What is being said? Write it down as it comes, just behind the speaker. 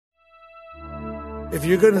If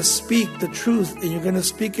you're going to speak the truth and you're going to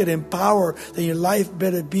speak it in power, then your life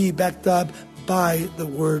better be backed up by the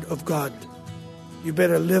Word of God. You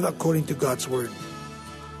better live according to God's Word.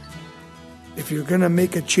 If you're going to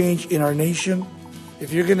make a change in our nation,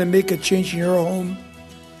 if you're going to make a change in your home,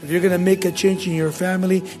 if you're going to make a change in your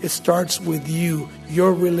family, it starts with you,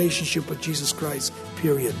 your relationship with Jesus Christ,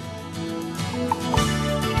 period.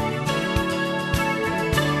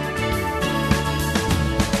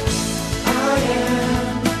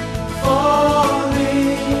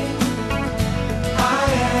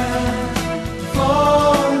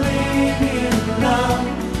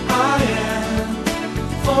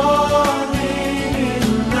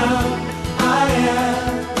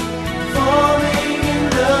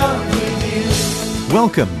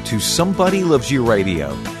 Welcome to Somebody Loves You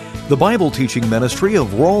Radio, the Bible teaching ministry of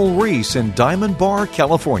Raul Ries in Diamond Bar,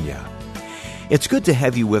 California. It's good to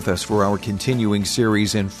have you with us for our continuing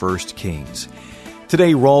series in 1 Kings.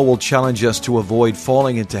 Today, Raul will challenge us to avoid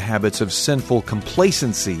falling into habits of sinful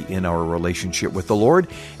complacency in our relationship with the Lord,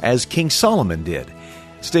 as King Solomon did.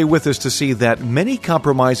 Stay with us to see that many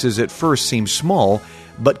compromises at first seem small,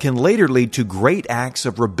 but can later lead to great acts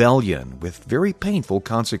of rebellion with very painful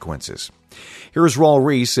consequences. Here's Raul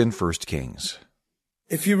Ries in 1 Kings.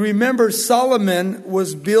 If you remember, Solomon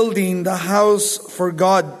was building the house for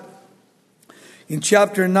God. In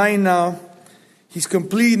chapter 9 now, he's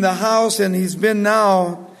completing the house, and he's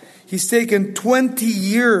taken 20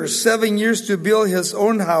 years, 7 years to build his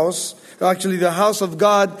own house, actually the house of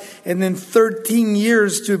God, and then 13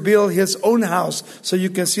 years to build his own house. So you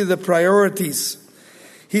can see the priorities.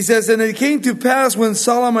 He says, and it came to pass when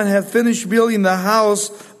Solomon had finished building the house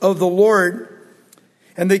of the Lord,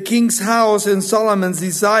 and the king's house in Solomon's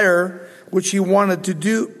desire, which he wanted to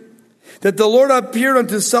do, that the Lord appeared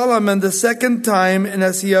unto Solomon the second time, and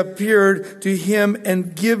as he appeared to him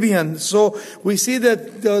in Gibeon. So we see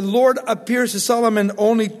that the Lord appears to Solomon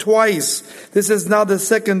only twice. This is now the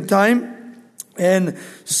second time. And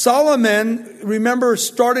Solomon, remember,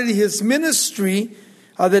 started his ministry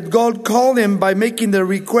that God called him by making the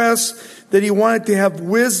request that he wanted to have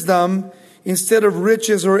wisdom instead of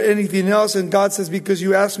riches or anything else. And God says, because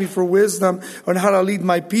you asked me for wisdom on how to lead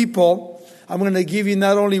my people, I'm going to give you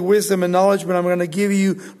not only wisdom and knowledge, but I'm going to give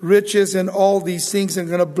you riches and all these things. I'm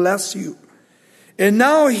going to bless you. And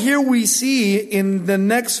now here we see in the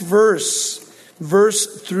next verse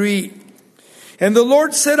 3, and the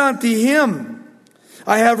Lord said unto him,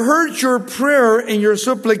 I have heard your prayer and your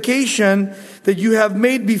supplication that you have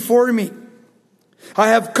made before me. I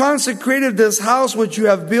have consecrated this house which you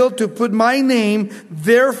have built to put my name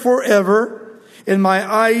there forever, and my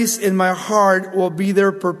eyes and my heart will be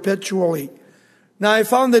there perpetually. Now I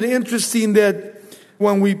found it interesting that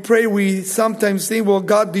when we pray, we sometimes think, well,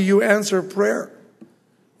 God, do you answer prayer?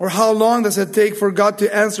 Or how long does it take for God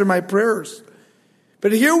to answer my prayers?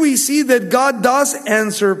 But here we see that God does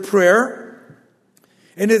answer prayer.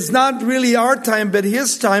 And it's not really our time, but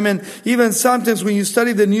His time. And even sometimes when you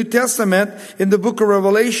study the New Testament, in the book of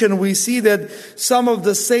Revelation, we see that some of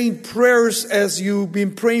the same prayers as you've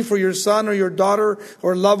been praying for your son or your daughter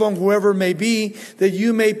or loved one, whoever it may be, that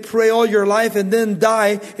you may pray all your life and then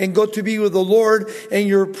die and go to be with the Lord. And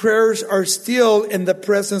your prayers are still in the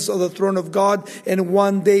presence of the throne of God. And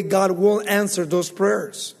one day God will answer those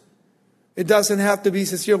prayers. It doesn't have to be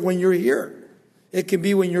sincere when you're here. It can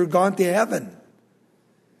be when you're gone to heaven.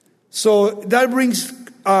 So that brings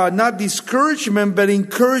not discouragement, but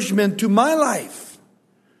encouragement to my life.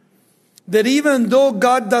 That even though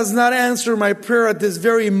God does not answer my prayer at this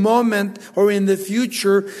very moment or in the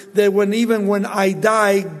future, that even when I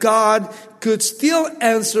die, God could still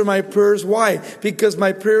answer my prayers. Why? Because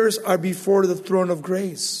my prayers are before the throne of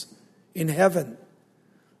grace in heaven.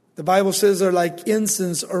 The Bible says they're like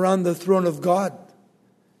incense around the throne of God.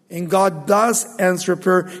 And God does answer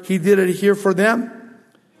prayer. He did it here for them.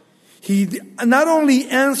 He not only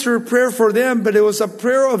answered prayer for them, but it was a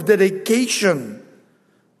prayer of dedication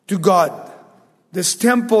to God. This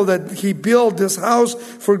temple that He built, this house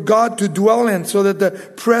for God to dwell in, so that the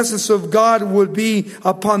presence of God would be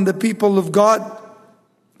upon the people of God.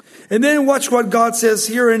 And then watch what God says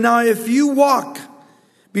here. And now if you walk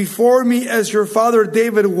before me as your father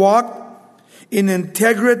David walked, in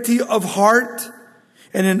integrity of heart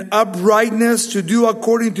and in uprightness, to do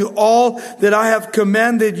according to all that I have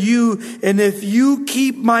commanded you. And if you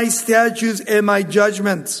keep my statutes and my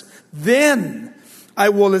judgments, then I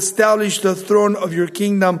will establish the throne of your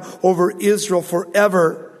kingdom over Israel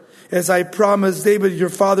forever. As I promised David your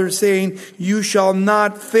father, saying, you shall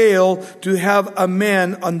not fail to have a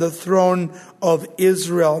man on the throne of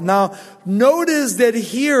Israel. Now, notice that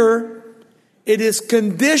here it is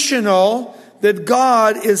conditional that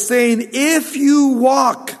God is saying, if you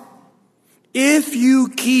walk, if you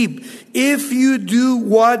keep, if you do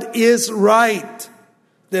what is right,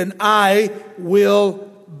 then I will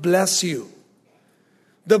bless you.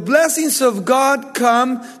 The blessings of God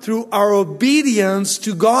come through our obedience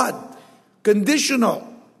to God. Conditional.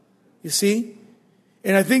 You see?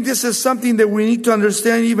 And I think this is something that we need to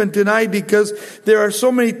understand even tonight, because there are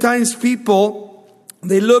so many times people,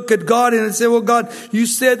 they look at God and they say, well, God, you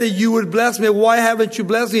said that you would bless me. Why haven't you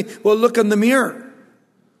blessed me? Well, look in the mirror.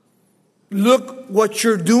 Look what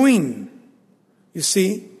you're doing. You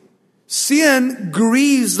see? Sin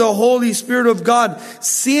grieves the Holy Spirit of God.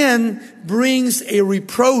 Sin brings a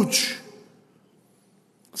reproach.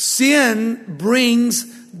 Sin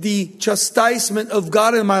brings the chastisement of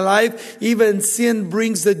God in my life. Even sin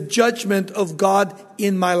brings the judgment of God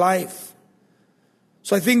in my life.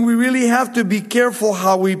 So I think we really have to be careful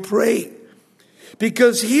how we pray.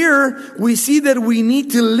 Because here we see that we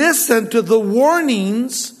need to listen to the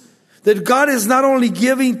warnings that God is not only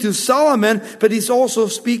giving to Solomon, but He's also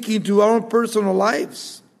speaking to our own personal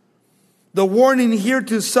lives. The warning here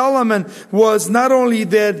to Solomon was not only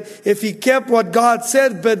that if he kept what God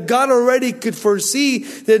said, but God already could foresee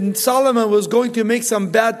that Solomon was going to make some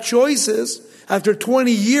bad choices after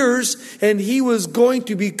 20 years, and he was going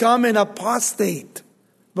to become an apostate.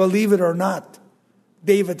 Believe it or not,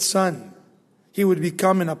 David's son, he would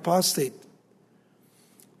become an apostate.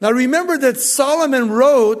 Now remember that Solomon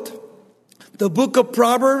wrote the book of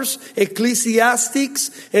Proverbs,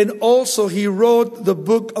 Ecclesiastes, and also he wrote the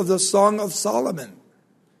book of the Song of Solomon.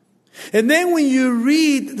 And then when you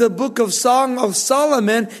read the book of Song of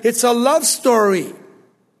Solomon, it's a love story.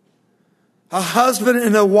 A husband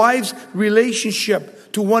and a wife's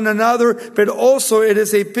relationship to one another, but also it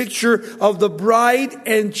is a picture of the bride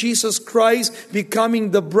and Jesus Christ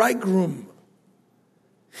becoming the bridegroom.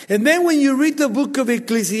 And then when you read the book of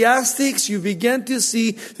Ecclesiastes, you begin to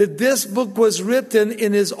see that this book was written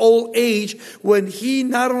in his old age, when he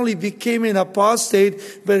not only became an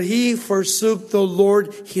apostate, but he forsook the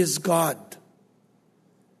Lord his God.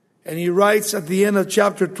 And he writes at the end of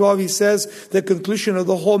chapter 12, he says, the conclusion of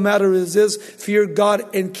the whole matter is this: fear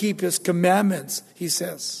God and keep His commandments, he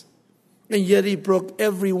says. And yet he broke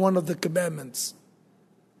every one of the commandments.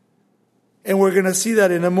 And we're going to see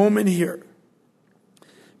that in a moment here.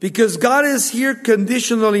 Because God is here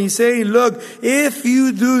conditionally saying, look, if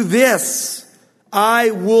you do this, I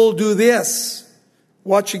will do this.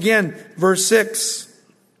 Watch again, verse 6.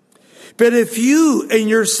 But if you and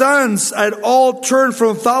your sons at all turn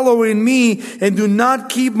from following me and do not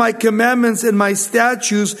keep my commandments and my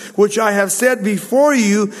statutes, which I have set before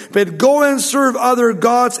you, but go and serve other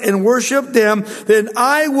gods and worship them, then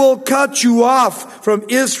I will cut you off from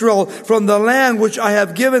Israel, from the land which I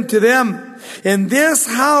have given to them. And this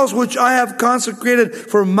house which I have consecrated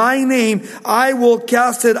for my name, I will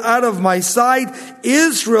cast it out of my sight.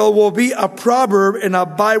 Israel will be a proverb and a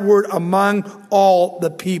byword among all the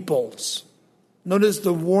peoples. Notice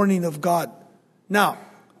the warning of God. Now,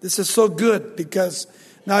 this is so good, because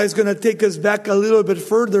now He's going to take us back a little bit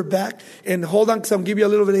further back. And hold on, because I'm going to give you a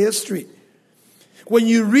little bit of history. When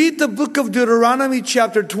you read the book of Deuteronomy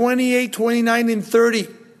chapter 28, 29, and 30,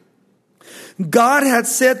 God had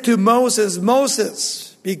said to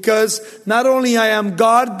Moses, because not only I am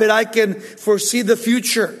God, but I can foresee the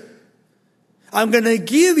future. I'm going to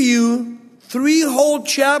give you 3 whole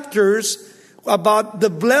chapters about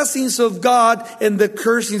the blessings of God and the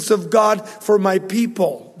cursings of God for my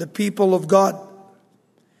people, the people of God.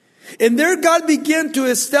 And there God began to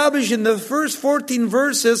establish in the first 14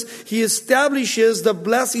 verses, He establishes the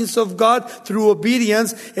blessings of God through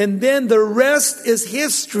obedience. And then the rest is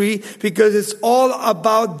history, because it's all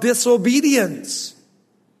about disobedience.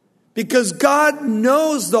 Because God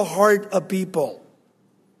knows the heart of people.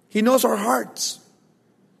 He knows our hearts.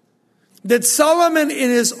 That Solomon,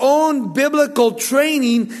 in his own biblical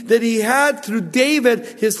training that he had through David,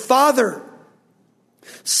 his father,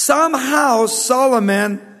 somehow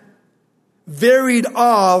Solomon varied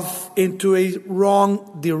off into a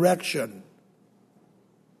wrong direction.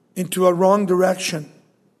 Into a wrong direction.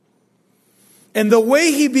 And the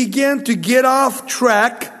way he began to get off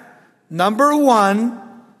track, number 1,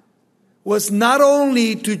 was not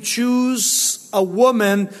only to choose a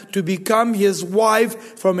woman to become his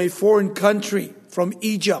wife from a foreign country, from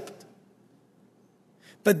Egypt.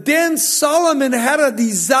 But then Solomon had a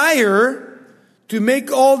desire to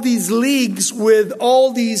make all these leagues with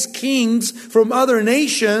all these kings from other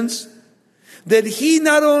nations. that he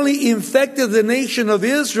not only infected the nation of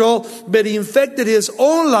Israel, but he infected his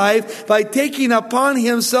own life by taking upon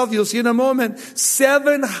himself, you'll see in a moment,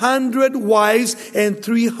 700 wives and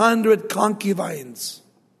 300 concubines.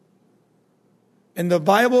 And the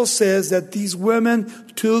Bible says that these women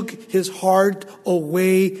took his heart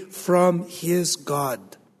away from his God.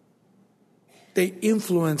 They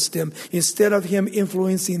influenced him. Instead of him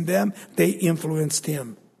influencing them, they influenced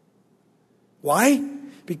him. Why?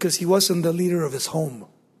 Because he wasn't the leader of his home.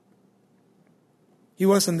 He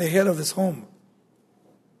wasn't the head of his home.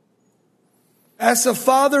 As a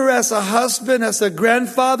father, as a husband, as a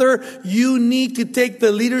grandfather, you need to take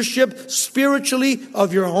the leadership spiritually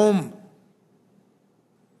of your home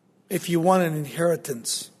if you want an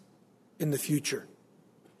inheritance in the future.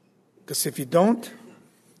 Because if you don't,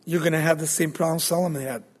 you're going to have the same problem Solomon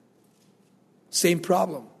had. Same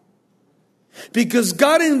problem. Because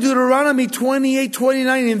God in Deuteronomy 28,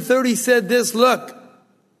 29, and 30 said this, look,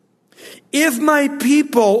 if my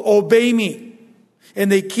people obey me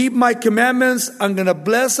and they keep my commandments, I'm going to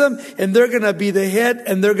bless them and they're going to be the head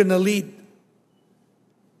and they're going to lead.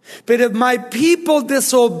 But if my people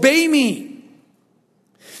disobey me,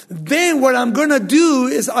 then what I'm going to do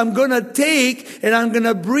is I'm going to take and I'm going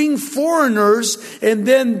to bring foreigners, and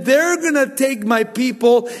then they're going to take my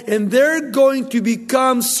people and they're going to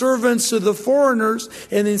become servants to the foreigners.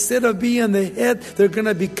 And instead of being the head, they're going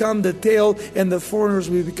to become the tail, and the foreigners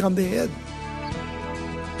will become the head.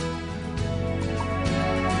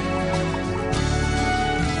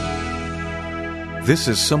 This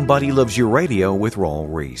is Somebody Loves You Radio with Raul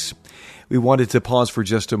Ries. We wanted to pause for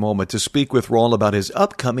just a moment to speak with Raul about his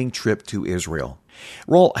upcoming trip to Israel.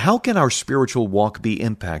 Raul, how can our spiritual walk be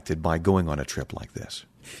impacted by going on a trip like this?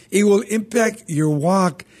 It will impact your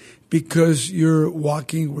walk because you're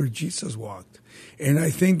walking where Jesus walked. And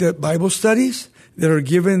I think that Bible studies that are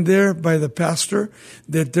given there by the pastor,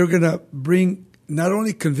 that they're going to bring not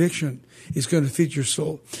only conviction, it's going to feed your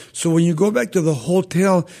soul. So when you go back to the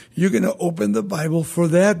hotel, you're going to open the Bible for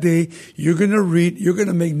that day. You're going to read. You're going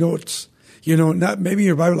to make notes. You know, not maybe in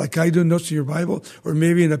your Bible like I do, notes in your Bible, or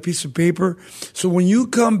maybe in a piece of paper. So when you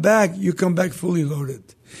come back fully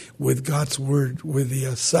loaded with God's Word, with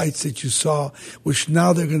the sights that you saw, which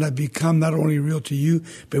now they're going to become not only real to you,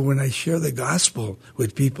 but when I share the gospel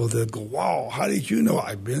with people, they'll go, wow, how did you know?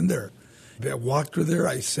 I've been there. I walked through there.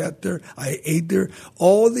 I sat there. I ate there.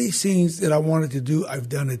 All these things that I wanted to do, I've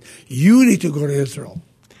done it. You need to go to Israel.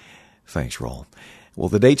 Thanks, Raul. Well,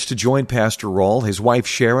 the dates to join Pastor Raul, his wife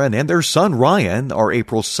Sharon, and their son Ryan are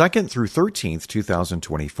April 2nd through 13th,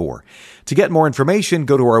 2024. To get more information,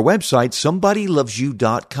 go to our website,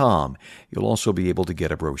 somebodylovesyou.com. You'll also be able to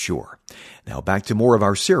get a brochure. Now back to more of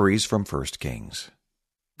our series from 1 Kings.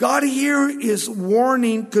 God here is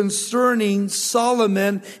warning concerning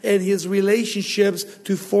Solomon and his relationships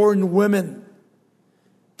to foreign women,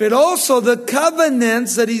 but also the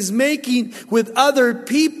covenants that he's making with other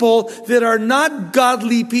people that are not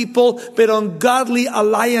godly people, but ungodly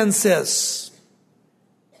alliances,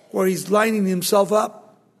 where he's lining himself up.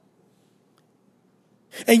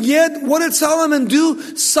 And yet, what did Solomon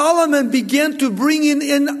do? Solomon began to bring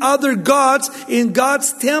in other gods in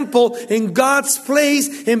God's temple, in God's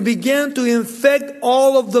place, and began to infect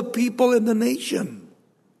all of the people in the nation.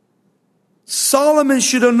 Solomon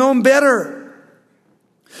should have known better.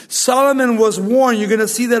 Solomon was warned. You're going to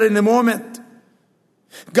see that in a moment.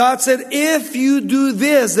 God said, if you do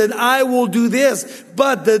this, then I will do this.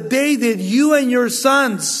 But the day that you and your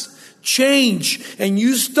sons change and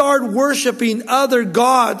you start worshiping other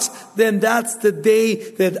gods, then that's the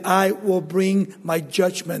day that I will bring my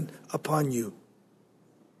judgment upon you.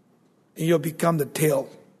 And you'll become the tail.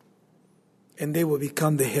 And they will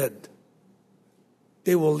become the head.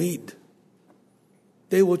 They will lead.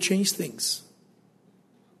 They will change things.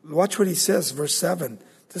 Watch what he says, verse 7.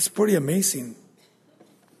 This is pretty amazing.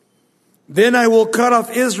 Then I will cut off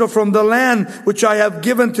Israel from the land which I have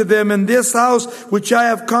given to them, and this house which I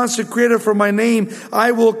have consecrated for my name.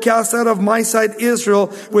 I will cast out of my sight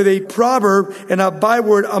Israel with a proverb and a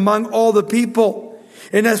byword among all the people.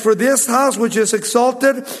 And as for this house which is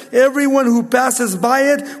exalted, everyone who passes by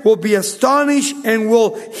it will be astonished and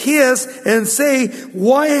will hiss and say,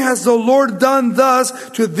 why has the Lord done thus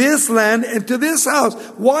to this land and to this house?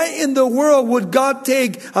 Why in the world would God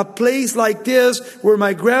take a place like this where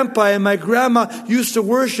my grandpa and my grandma used to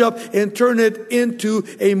worship and turn it into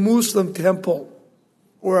a Muslim temple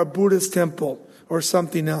or a Buddhist temple or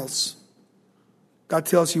something else? God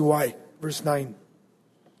tells you why. Verse 9.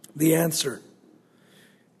 The answer.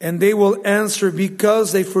 And they will answer,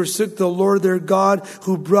 because they forsook the Lord their God,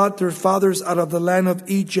 who brought their fathers out of the land of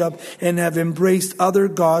Egypt, and have embraced other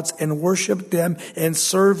gods and worshipped them and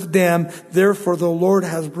served them. Therefore the Lord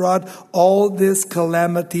has brought all this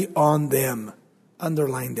calamity on them.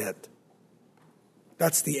 Underline that.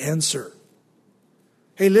 That's the answer.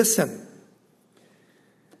 Hey, listen.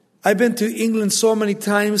 I've been to England so many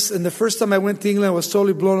times, and the first time I went to England, I was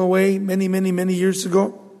totally blown away many years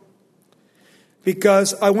ago.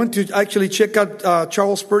 Because I went to actually check out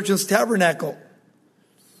Charles Spurgeon's Tabernacle.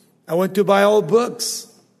 I went to buy all books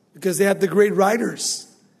because they had the great writers.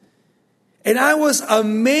 And I was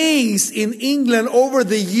amazed in England over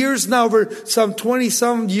the years now, over some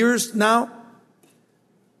 20-some years now,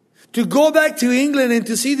 to go back to England and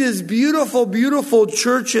to see these beautiful, beautiful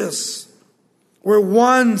churches where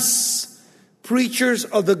once preachers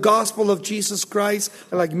of the gospel of Jesus Christ,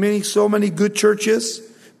 like so many good churches,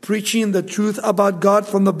 preaching the truth about God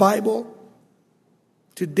from the Bible.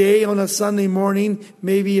 Today on a Sunday morning,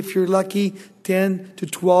 maybe if you're lucky, 10 to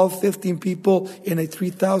 12, 15 people in a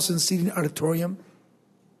 3,000 seating auditorium.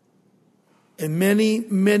 And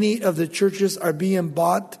many of the churches are being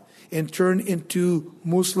bought and turned into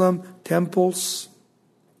Muslim temples.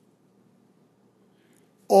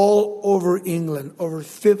 All over England, over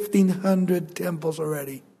 1,500 temples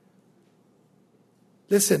already.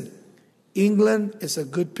 Listen. England is a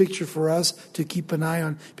good picture for us to keep an eye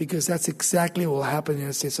on, because that's exactly what will happen in the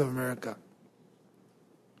United States of America.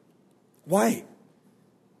 Why?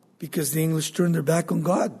 Because the English turned their back on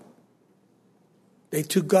God. They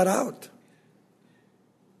took God out.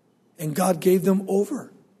 And God gave them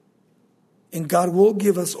over. And God will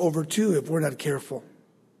give us over too if we're not careful.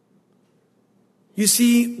 You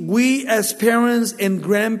see, we as parents and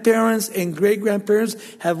grandparents and great-grandparents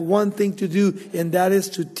have one thing to do, and that is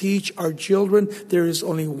to teach our children there is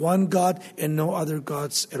only one God and no other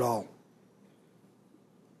gods at all.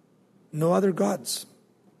 No other gods.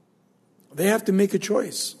 They have to make a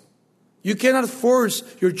choice. You cannot force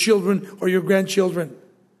your children or your grandchildren,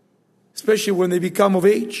 especially when they become of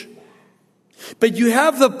age. But you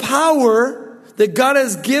have the power that God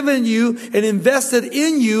has given you and invested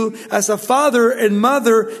in you as a father and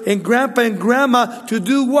mother and grandpa and grandma to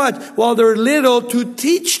do what? While they're little, to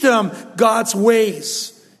teach them God's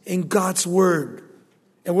ways and God's word.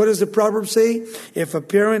 And what does the proverb say? If a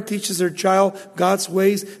parent teaches their child God's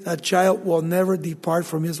ways, that child will never depart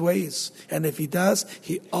from his ways. And if he does,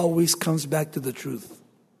 he always comes back to the truth.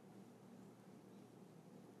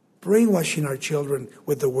 Brainwashing our children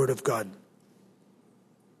with the word of God.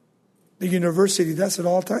 The university does it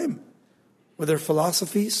all the time. With their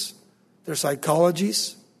philosophies, their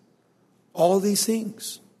psychologies, all these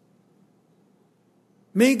things.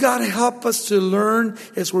 May God help us to learn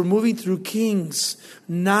as we're moving through Kings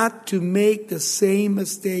not to make the same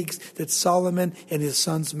mistakes that Solomon and his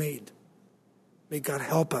sons made. May God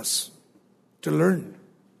help us to learn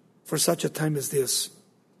for such a time as this.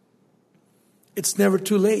 It's never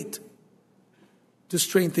too late to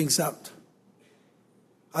straighten things out.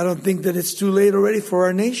 I don't think that it's too late already for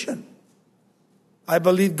our nation. I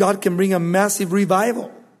believe God can bring a massive revival.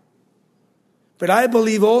 But I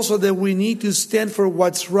believe also that we need to stand for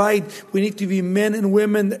what's right. We need to be men and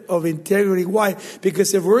women of integrity. Why?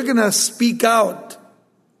 Because if we're going to speak out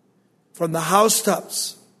from the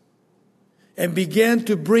housetops and begin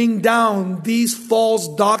to bring down these false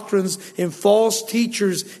doctrines and false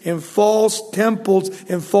teachers and false temples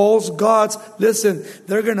and false gods, listen,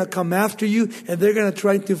 they're going to come after you and they're going to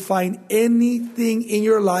try to find anything in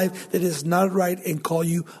your life that is not right and call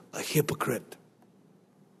you a hypocrite.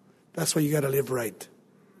 That's why you got to live right.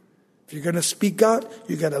 If you're going to speak out,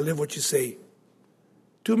 you got to live what you say.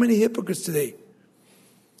 Too many hypocrites today.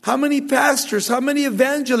 How many pastors, how many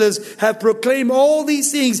evangelists have proclaimed all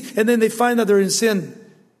these things and then they find that they're in sin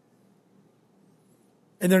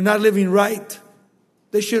and they're not living right?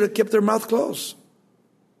 They should have kept their mouth closed.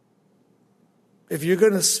 If you're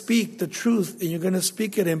going to speak the truth and you're going to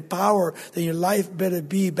speak it in power, then your life better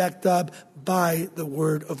be backed up by the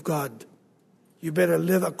word of God. You better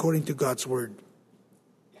live according to God's word.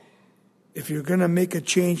 If you're going to make a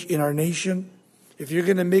change in our nation, if you're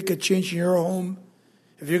going to make a change in your home,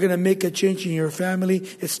 if you're going to make a change in your family,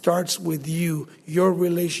 it starts with you, your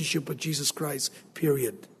relationship with Jesus Christ,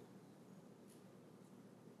 period.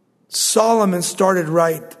 Solomon started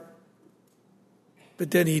right, but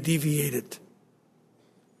then he deviated.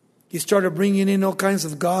 He started bringing in all kinds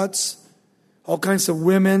of gods, all kinds of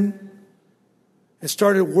women, and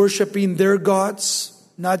started worshiping their gods,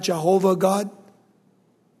 not Jehovah God.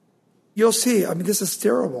 You'll see, this is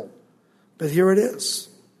terrible, but here it is.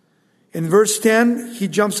 In verse 10, he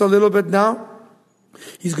jumps a little bit now.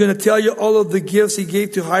 He's going to tell you all of the gifts he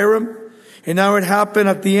gave to Hiram. And now it happened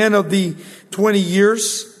at the end of the 20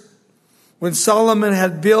 years when Solomon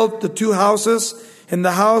had built the two houses, and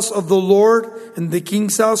the house of the Lord and the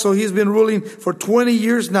king's house. So he's been ruling for 20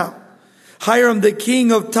 years now. Hiram, the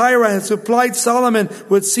king of Tyre, had supplied Solomon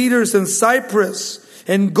with cedars and cypress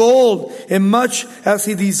and gold, and much as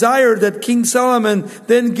he desired. That King Solomon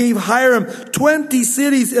then gave Hiram 20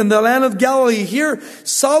 cities in the land of Galilee. Here,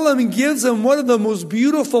 Solomon gives him one of the most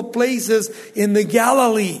beautiful places in the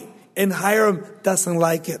Galilee, and Hiram doesn't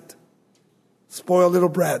like it. Spoiled little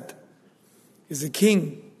brat. He's a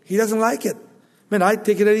king. He doesn't like it. Man, I'd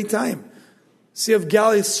take it any time. Sea of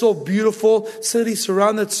Galilee is so beautiful. City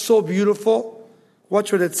surrounded, so beautiful.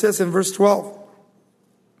 Watch what it says in verse 12.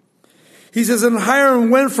 He says, and Hiram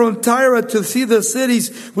went from Tyre to see the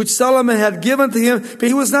cities which Solomon had given to him, but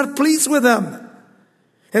he was not pleased with them.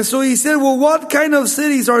 And so he said, well, what kind of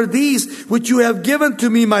cities are these which you have given to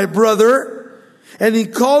me, my brother? And he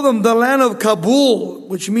called them the land of Kabul,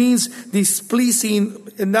 which means displeasing,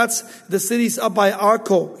 and that's the cities up by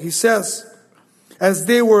Arco, he says, as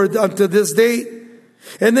they were unto this day.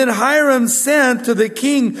 And then Hiram sent to the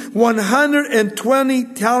king 120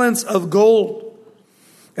 talents of gold.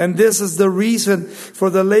 And this is the reason for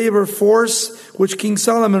the labor force which King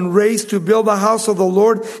Solomon raised to build the house of the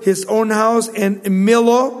Lord, his own house, and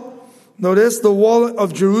Millo. Notice the wall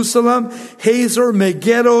of Jerusalem, Hazor,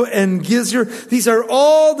 Megiddo, and Gezer. These are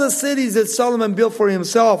all the cities that Solomon built for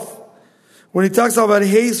himself. When he talks about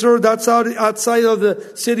Hazor, that's outside of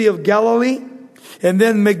the city of Galilee. And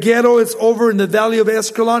then Megiddo is over in the valley of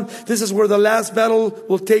Escalon. This is where the last battle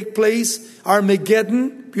will take place.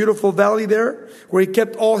 Armageddon, beautiful valley there, where he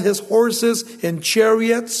kept all his horses and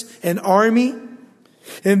chariots and army.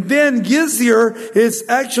 And then Gezer is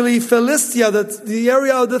actually Philistia, that's the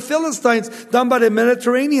area of the Philistines down by the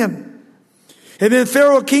Mediterranean. And then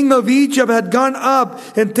Pharaoh, king of Egypt, had gone up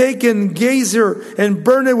and taken Gezer and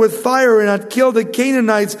burned it with fire, and had killed the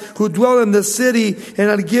Canaanites who dwelt in the city, and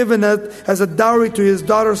had given it as a dowry to his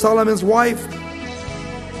daughter Solomon's wife.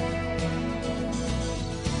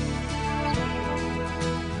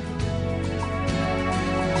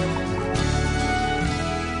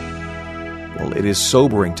 Well, it is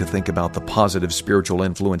sobering to think about the positive spiritual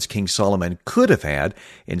influence King Solomon could have had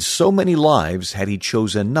in so many lives had he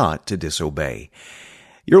chosen not to disobey.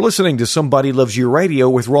 You're listening to Somebody Loves You Radio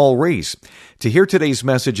with Raul Ries. To hear today's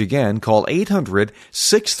message again, call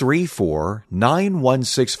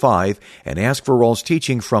 800-634-9165 and ask for Raul's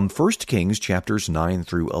teaching from 1 Kings chapters 9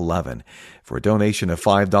 through 11. For a donation of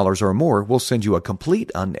 $5 or more, we'll send you a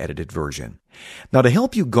complete unedited version. Now, to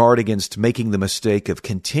help you guard against making the mistake of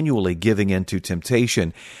continually giving in to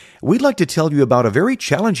temptation, we'd like to tell you about a very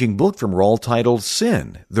challenging book from Raul titled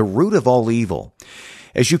Sin, the Root of All Evil.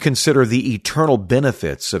 As you consider the eternal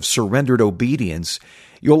benefits of surrendered obedience,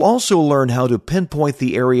 you'll also learn how to pinpoint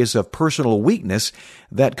the areas of personal weakness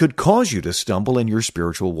that could cause you to stumble in your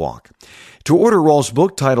spiritual walk. To order Raul's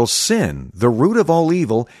book titled Sin, the Root of All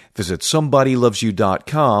Evil, visit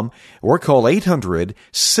SomebodyLovesYou.com or call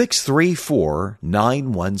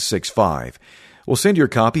 800-634-9165. We'll send your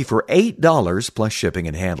copy for $8 plus shipping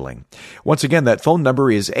and handling. Once again, that phone number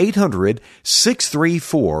is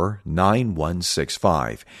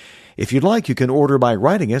 800-634-9165. If you'd like, you can order by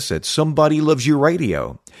writing us at Somebody Loves You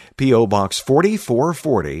Radio, P.O. Box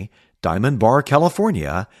 4440, Diamond Bar,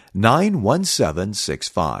 California,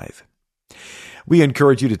 91765. We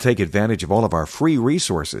encourage you to take advantage of all of our free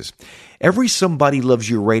resources. Every Somebody Loves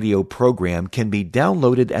You Radio program can be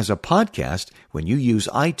downloaded as a podcast when you use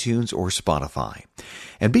iTunes or Spotify.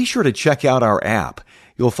 And be sure to check out our app.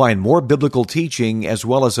 You'll find more biblical teaching as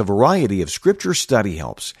well as a variety of scripture study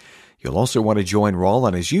helps. You'll also want to join Raul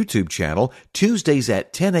on his YouTube channel Tuesdays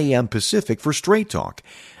at 10 a.m. Pacific for Straight Talk,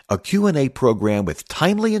 a Q&A program with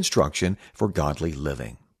timely instruction for godly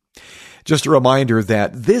living. Just a reminder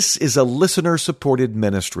that this is a listener-supported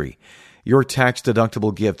ministry. Your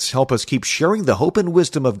tax-deductible gifts help us keep sharing the hope and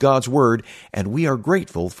wisdom of God's Word, and we are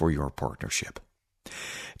grateful for your partnership.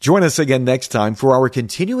 Join us again next time for our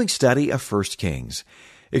continuing study of 1 Kings,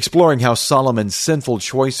 exploring how Solomon's sinful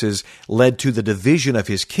choices led to the division of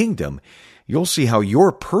his kingdom. You'll see how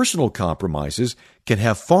your personal compromises can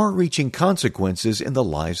have far-reaching consequences in the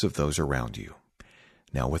lives of those around you.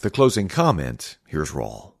 Now, with a closing comment, here's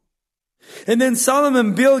Raul. And then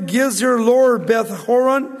Solomon built Gezer, Lower Beth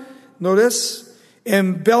Horon, notice,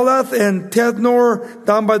 and Belath and Tednor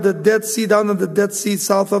down by the Dead Sea, down in the Dead Sea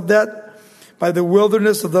south of that, by the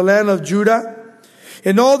wilderness of the land of Judah.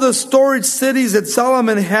 And all the storage cities that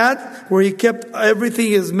Solomon had, where he kept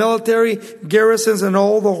everything, his military garrisons and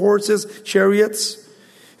all the horses, chariots.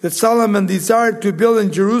 that Solomon desired to build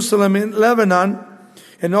in Jerusalem, in Lebanon,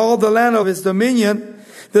 and all the land of his dominion,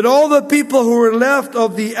 that all the people who were left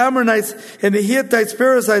of the Ammonites and the Hittites,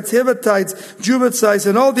 Perizzites, Hivites, Jebusites,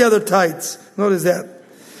 and all the other tites, notice that,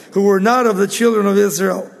 who were not of the children of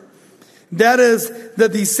Israel. That is, the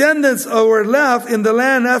descendants who were left in the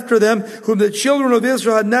land after them, whom the children of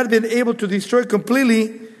Israel had not been able to destroy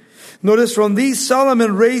completely. Notice, from these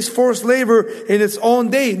Solomon raised forced labor in its own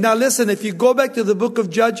day. Now listen, if you go back to the book of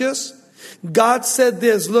Judges, God said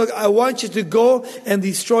this, look, I want you to go and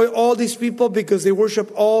destroy all these people because they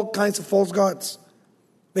worship all kinds of false gods.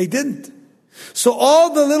 They didn't. So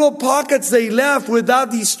all the little pockets they left without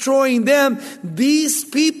destroying them, these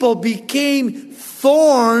people became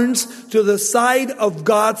thorns to the side of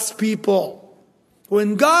God's people.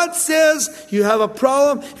 When God says you have a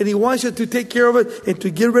problem and He wants you to take care of it and to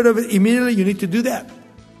get rid of it immediately, you need to do that.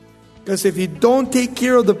 Because if you don't take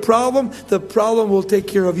care of the problem will take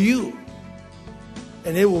care of you.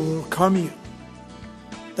 And it will overcome you.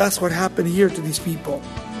 That's what happened here to these people.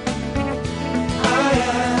 I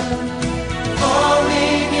am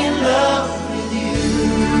falling in love with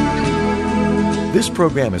you. This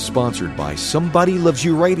program is sponsored by Somebody Loves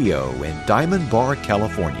You Radio in Diamond Bar,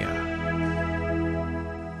 California.